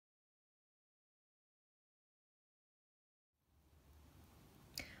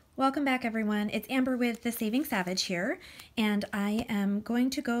Welcome back, everyone. It's Amber with the Saving Savage here, and I am going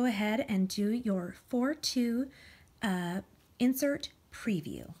to go ahead and do your 4-2 insert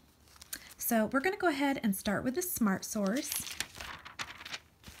preview. So we're going to go ahead and start with the Smart Source.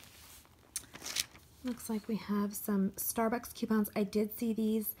 Looks like we have some Starbucks coupons. I did see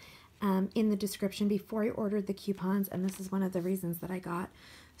these in the description before I ordered the coupons, and this is one of the reasons that I got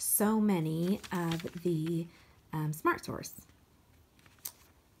so many of the Smart Source.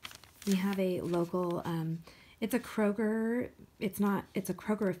 We have a local, it's a Kroger, it's a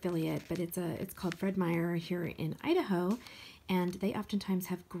Kroger affiliate, but it's called Fred Meyer here in Idaho, and they oftentimes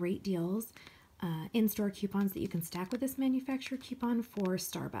have great deals, in-store coupons that you can stack with this manufacturer coupon for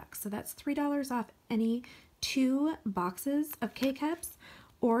Starbucks. So that's $3 off any 2 boxes of K-Cups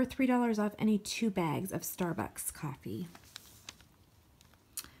or $3 off any 2 bags of Starbucks coffee.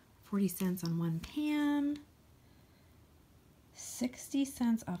 40 cents on 1 pan. 60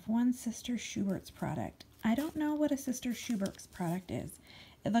 cents off 1 Sister Schubert's product. I don't know what a Sister Schubert's product is.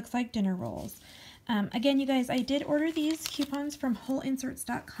 It looks like dinner rolls. Again, you guys, I did order these coupons from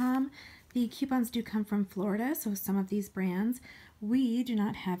wholeinserts.com. The coupons do come from Florida, so some of these brands we do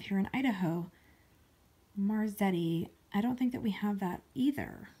not have here in Idaho. Marzetti, I don't think that we have that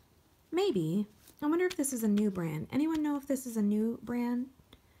either. Maybe. I wonder if this is a new brand. Anyone know if this is a new brand?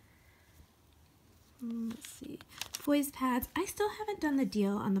 Let's see. Poise pads. I still haven't done the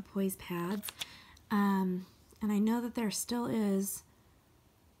deal on the Poise pads. And I know that there still is,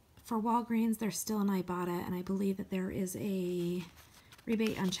 for Walgreens, there's still an Ibotta, and I believe that there is a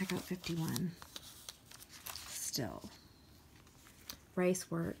rebate on checkout 51. Still. Rice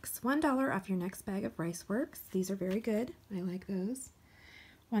Works. $1 off your next bag of Rice Works. These are very good. I like those.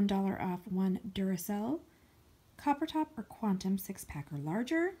 $1 off 1 Duracell Copper Top or Quantum 6-pack or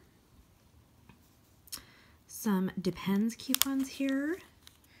larger. Some Depends coupons here.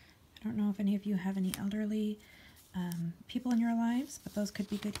 I don't know if any of you have any elderly people in your lives, but those could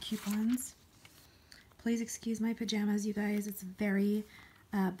be good coupons. Please excuse my pajamas, you guys. It's very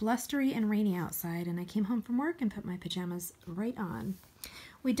blustery and rainy outside, and I came home from work and put my pajamas right on.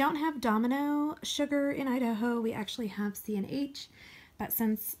 We don't have Domino sugar in Idaho. We actually have C&H, but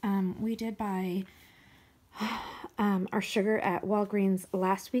since we did buy our sugar at Walgreens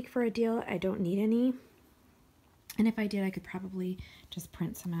last week for a deal, I don't need any. And if I did, I could probably just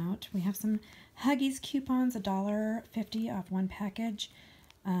print some out. We have some Huggies coupons, $1.50 off 1 package.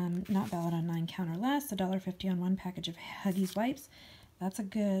 Not valid on 9 count or less. $1.50 on 1 package of Huggies wipes. That's a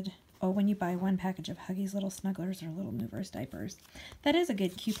good, oh, when you buy 1 package of Huggies Little Snugglers or Little Movers diapers. That is a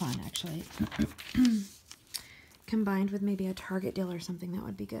good coupon, actually. Combined with maybe a Target deal or something, that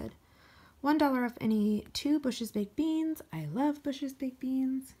would be good. $1 off any 2 Bush's Baked Beans. I love Bush's Baked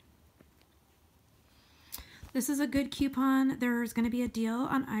Beans. This is a good coupon. There's going to be a deal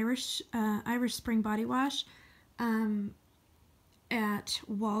on Irish Spring Body Wash at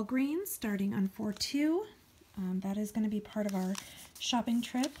Walgreens starting on 4/2. That is going to be part of our shopping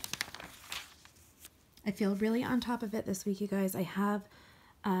trip. I feel really on top of it this week, you guys. I have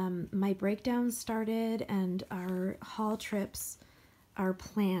my breakdowns started, and our haul trips are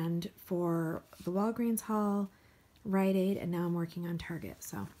planned for the Walgreens haul, Rite Aid, and now I'm working on Target,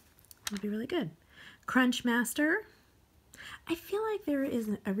 so it'll be really good. Crunch Master. I feel like there is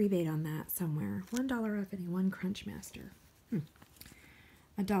a rebate on that somewhere. $1 off any 1 Crunch Master. $1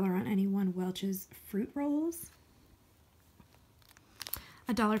 on any 1 Welch's Fruit Rolls.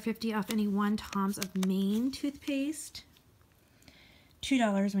 $1.50 off any 1 Tom's of Maine toothpaste.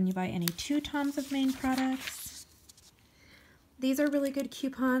 $2 when you buy any 2 Tom's of Maine products. These are really good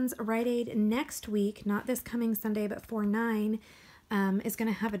coupons. Rite Aid next week, not this coming Sunday, but 4/9, is going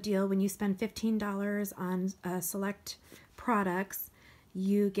to have a deal. When you spend $15 on select products,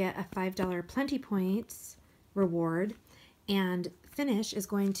 you get a $5 Plenty Points reward, and Finish is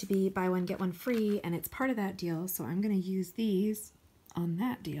going to be buy one get one free, and it's part of that deal, so I'm going to use these on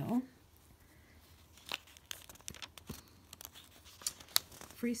that deal.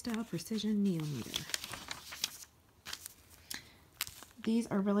 Freestyle Precision Neometer. These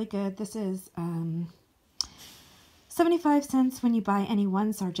are really good. This is 75 cents when you buy any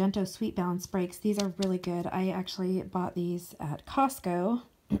 1 Sargento Sweet Balance Breaks. These are really good. I actually bought these at Costco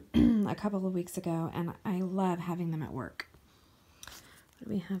a couple of weeks ago, and I love having them at work. What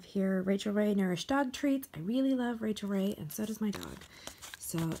do we have here? Rachel Ray Nourished Dog Treats. I really love Rachel Ray, and so does my dog.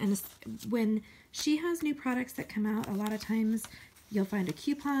 So, and when she has new products that come out, a lot of times you'll find a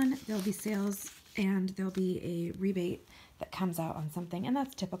coupon, there'll be sales, and there'll be a rebate that comes out on something, and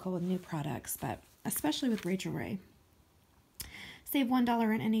that's typical with new products, but especially with Rachel Ray. Save $1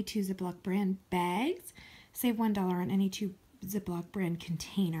 on any 2 Ziploc brand bags. Save $1 on any 2 Ziploc brand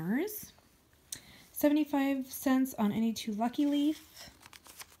containers. 75 cents on any 2 Lucky Leaf.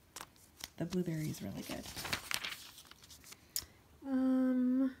 The blueberry is really good.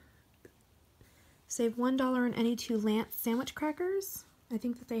 Save $1 on any 2 Lance sandwich crackers. I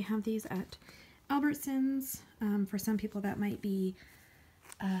think that they have these at Albertsons. For some people that might be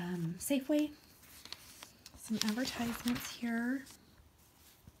Safeway. Some advertisements here.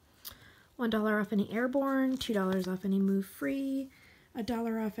 $1 off any Airborne, $2 off any Move Free,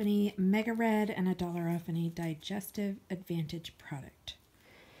 $1 off any Mega Red, and $1 off any Digestive Advantage product.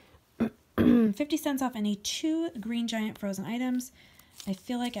 50 cents off any 2 Green Giant frozen items. I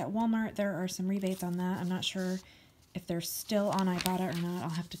feel like at Walmart there are some rebates on that. I'm not sure if they're still on Ibotta or not. I'll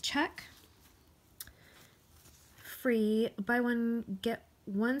have to check. Free, buy one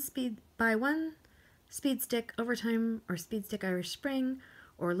speed stick Overtime or Speed Stick Irish Spring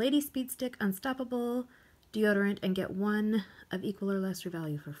or Lady Speed Stick Unstoppable deodorant and get 1 of equal or lesser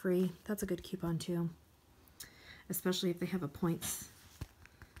value for free. That's a good coupon too, especially if they have a points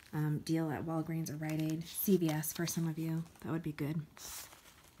deal at Walgreens or Rite Aid. CVS for some of you, that would be good.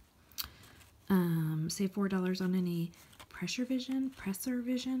 Save $4 on any Presser Vision.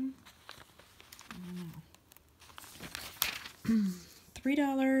 I don't know.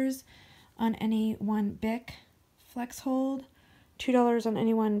 $3 on any 1 Bic Flex Hold. $2 on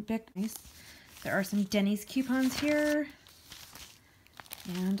any 1 Bic. Nice. There are some Denny's coupons here.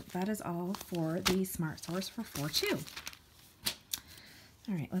 And that is all for the Smart Source for 4/2.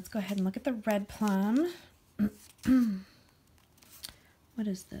 All right, let's go ahead and look at the red plum. What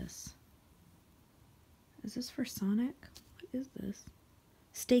is this? Is this for Sonic? What is this?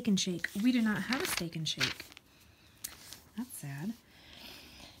 Steak and Shake. We do not have a Steak and Shake. That's sad.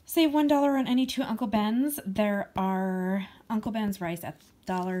 Save $1 on any 2 Uncle Ben's. There are Uncle Ben's rice at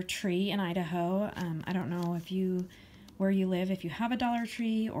Dollar Tree in Idaho. I don't know where you live, if you have a Dollar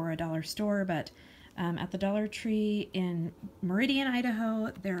Tree or a dollar store, but at the Dollar Tree in Meridian,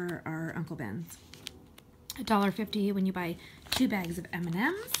 Idaho, there are Uncle Ben's. $1.50 when you buy 2 bags of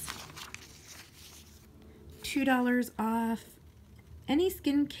M&Ms. $2 off any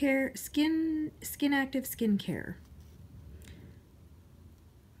skin active skincare.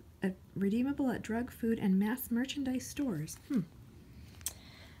 Redeemable at drug, food, and mass merchandise stores.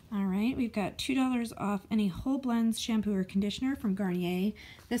 All right, we've got $2 off any Whole Blends shampoo or conditioner from Garnier.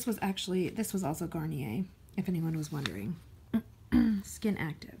 This was also Garnier, if anyone was wondering. Skin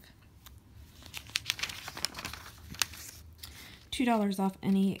Active. $2 off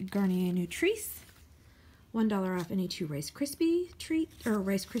any Garnier Nutrice. $1 off any 2 Rice Krispie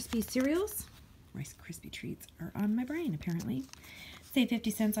cereals. Rice Krispie treats are on my brain, apparently. Save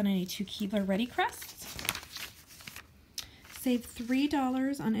 50 cents on any 2 Keebler Ready Crusts. Save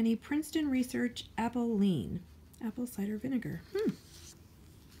 $3 on any Princeton Research Apple cider vinegar.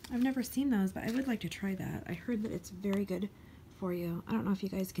 I've never seen those, but I would like to try that. I heard that it's very good for you. I don't know if you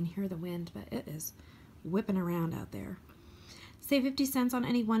guys can hear the wind, but it is whipping around out there. Save 50 cents on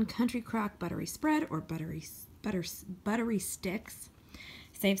any 1 Country Crock buttery spread or buttery sticks.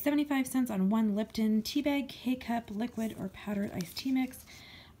 Save 75 cents on 1 Lipton Teabag K-Cup liquid or powdered iced tea mix.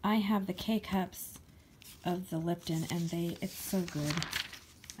 I have the K-Cups of the Lipton, and it's so good.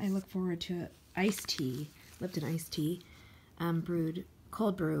 I look forward to iced tea, Lipton iced tea,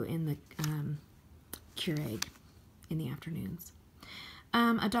 cold brew in the Keurig in the afternoons.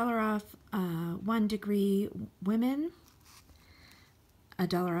 $1 off 1 Degree Women.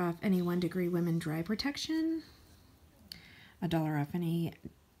 $1 off any 1 Degree Women dry protection. $1 off any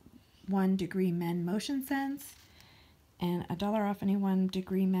 1 Degree Men motion scents. And $1 off any 1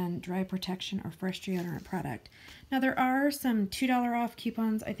 Degree Men dry protection or fresh deodorant product. Now there are some $2 off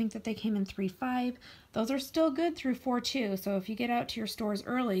coupons. I think that they came in 3/5. Those are still good through 4/2. So if you get out to your stores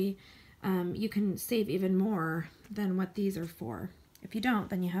early, you can save even more than what these are for. If you don't,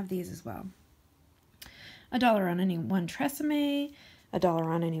 then you have these as well. $1 on any 1 Tresemme. $1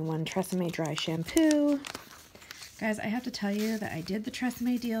 on any 1 Tresemme dry shampoo. Guys, I have to tell you that I did the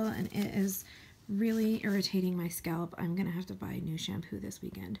Tresemme deal and it is really irritating my scalp. I'm going to have to buy new shampoo this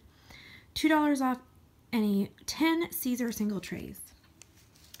weekend. $2 off any 10 Caesar single trays.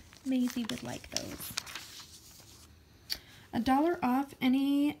 Maisie would like those. $1 off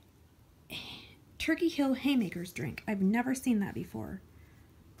any Turkey Hill Haymakers drink. I've never seen that before.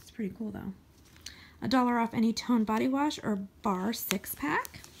 It's pretty cool though. $1 off any Tone body wash or bar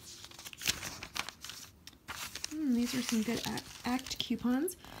 6-pack. These are some good ACT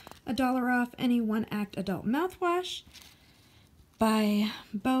coupons. $1 off any 1 ACT adult mouthwash. Buy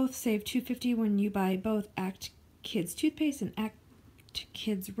both, save $2.50 when you buy both ACT Kids toothpaste and ACT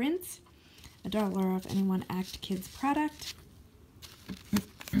Kids rinse. $1 off any 1 ACT Kids product.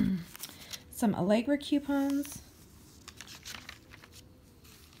 some Allegra coupons.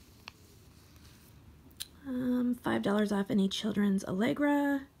 $5 off any children's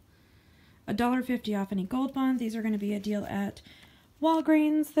Allegra. $1.50 off any Gold Bond. These are going to be a deal at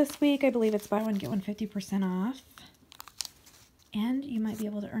Walgreens this week. I believe it's buy one, get one 50% off. And you might be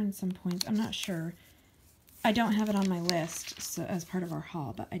able to earn some points. I'm not sure. I don't have it on my list so as part of our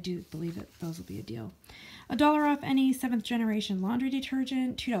haul, but I do believe that those will be a deal. $1 off any 7th generation laundry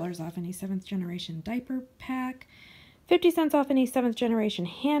detergent. $2 off any 7th generation diaper pack. 50 cents off any 7th generation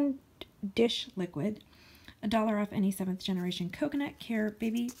hand dish liquid. $1 off any 7th generation coconut care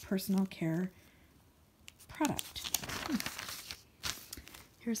baby personal care product.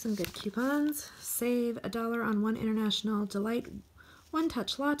 Here's some good coupons. Save $1 on one International Delight One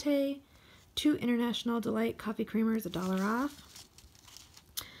Touch Latte. 2 International Delight coffee creamers, $1 off.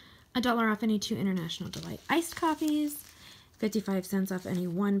 $1 off any 2 International Delight iced coffees. 55 cents off any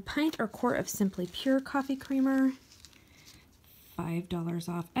 1 pint or quart of Simply Pure coffee creamer. $5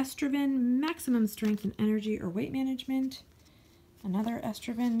 off Estroven Maximum Strength and Energy or Weight Management. Another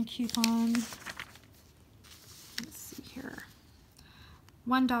Estroven coupon. Let's see here.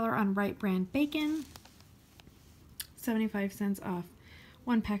 $1 on Right Brand Bacon. 75 cents off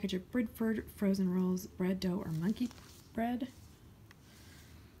 1 package of Bridford frozen rolls, bread dough, or monkey bread.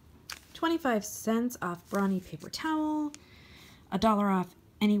 25 cents off Brawny paper towel. $1 off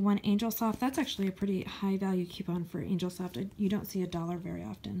any 1 Angel Soft. That's actually a pretty high value coupon for Angel Soft. You don't see $1 very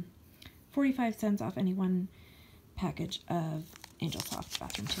often. 45 cents off any 1 package of Angel Soft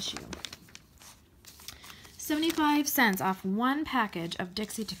bathroom tissue. 75 cents off 1 package of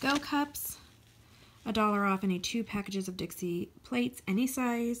Dixie To-Go cups. $1 off any 2 packages of Dixie plates, any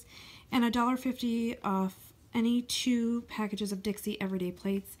size. And $1.50 off any 2 packages of Dixie Everyday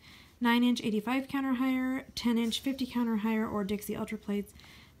plates. 9-inch 85 count or higher, 10-inch 50 count or higher, or Dixie Ultra plates,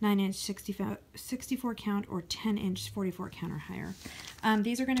 9-inch 64 count or 10-inch 44 count or higher.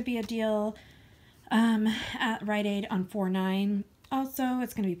 These are going to be a deal at Rite Aid on 4/9. Also,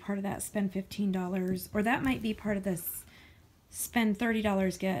 it's going to be part of that spend $15, or that might be part of this spend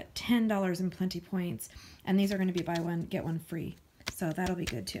 $30, get $10 in Plenty points, and these are going to be buy one, get one free. So that'll be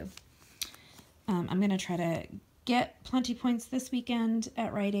good too. I'm going to try to get Plenty points this weekend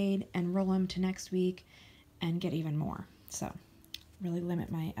at Rite Aid and roll them to next week and get even more. So really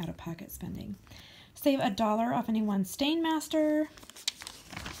limit my out-of-pocket spending. Save $1 off any 1 Stain Master.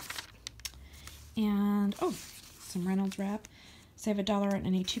 And, oh, some Reynolds Wrap. Save $1 on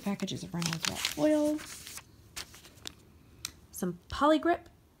any 2 packages of Reynolds Wrap foil. Some Polygrip.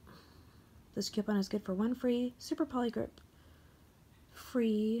 This coupon is good for 1 free Super Polygrip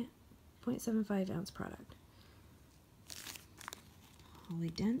free 0.75 ounce product. Holy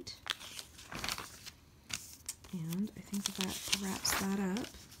Dent. And I think that wraps that up.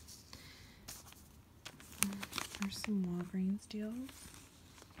 There's some Walgreens deals.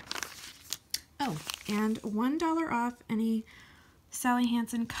 Oh, and $1 off any Sally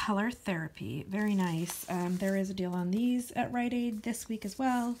Hansen Color Therapy. Very nice. There is a deal on these at Rite Aid this week as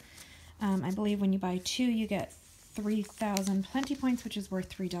well. I believe when you buy 2, you get 3,000 Plenty points, which is worth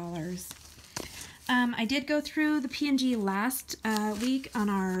 $3. I did go through the P&G last week on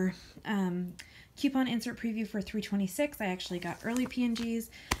our coupon insert preview for 326. I actually got early P&Gs.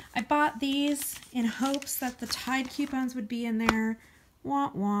 I bought these in hopes that the Tide coupons would be in there.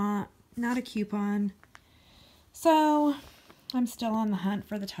 Wah wah, not a coupon. So I'm still on the hunt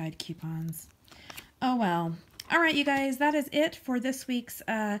for the Tide coupons. Oh well. All right, you guys, that is it for this week's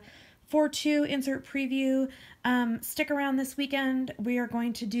 4/2 insert preview. Stick around this weekend. We are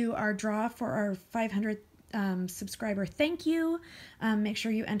going to do our draw for our 500 subscriber thank you. Make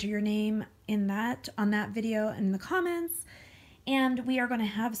sure you enter your name in on that video in the comments. And we are going to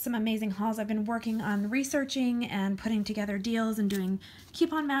have some amazing hauls. I've been working on researching and putting together deals and doing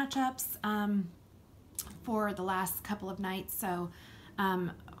coupon matchups for the last couple of nights. So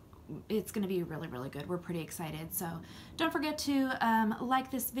it's going to be really, really good. We're pretty excited. So don't forget to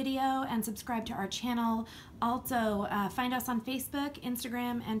like this video and subscribe to our channel. Also, find us on Facebook,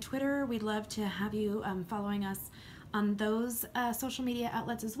 Instagram, and Twitter. We'd love to have you following us on those social media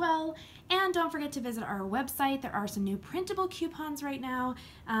outlets as well. And don't forget to visit our website. There are some new printable coupons right now.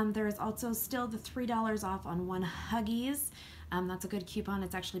 There is also still the $3 off on 1 Huggies. That's a good coupon.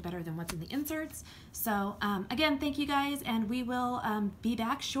 It's actually better than what's in the inserts. So again, thank you guys, and we will be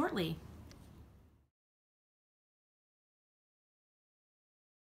back shortly.